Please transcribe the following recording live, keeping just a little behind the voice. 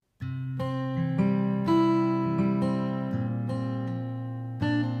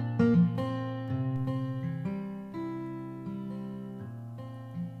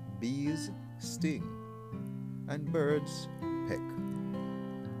sting, and birds peck.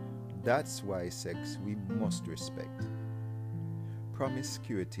 That's why sex we must respect.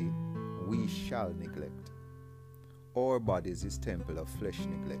 Promiscuity we shall neglect. Our bodies is temple of flesh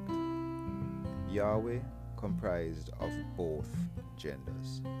neglect. Yahweh comprised of both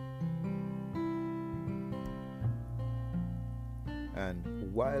genders.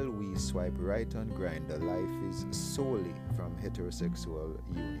 And while we swipe right on Grindr, life is solely from heterosexual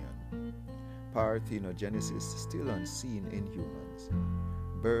union. Parthenogenesis still unseen in humans.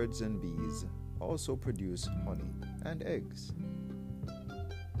 Birds and bees also produce honey and eggs.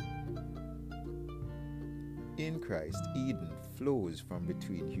 In Christ, Eden flows from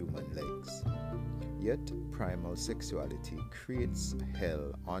between human legs. Yet, primal sexuality creates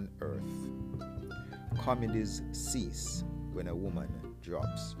hell on earth. Comedies cease when a woman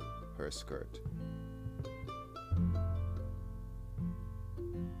drops her skirt.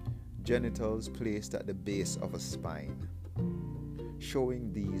 Genitals placed at the base of a spine,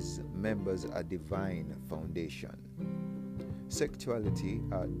 showing these members a divine foundation. Sexuality,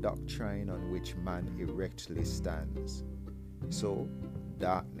 a doctrine on which man erectly stands. So,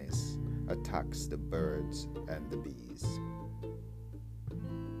 darkness attacks the birds and the bees.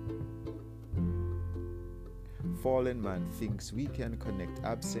 Fallen man thinks we can connect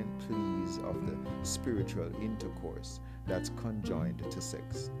absent pleas of the spiritual intercourse that's conjoined to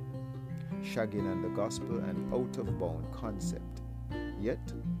sex. Shagging and the gospel an out-of-bound concept.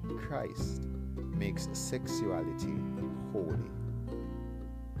 Yet, Christ makes sexuality holy.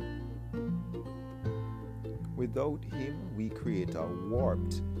 Without him, we create a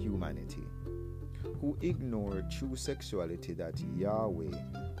warped humanity who ignore true sexuality that Yahweh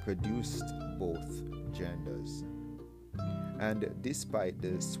produced both genders. And despite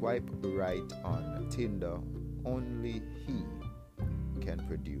the swipe right on Tinder, only he can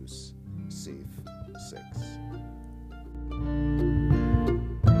produce safe sex.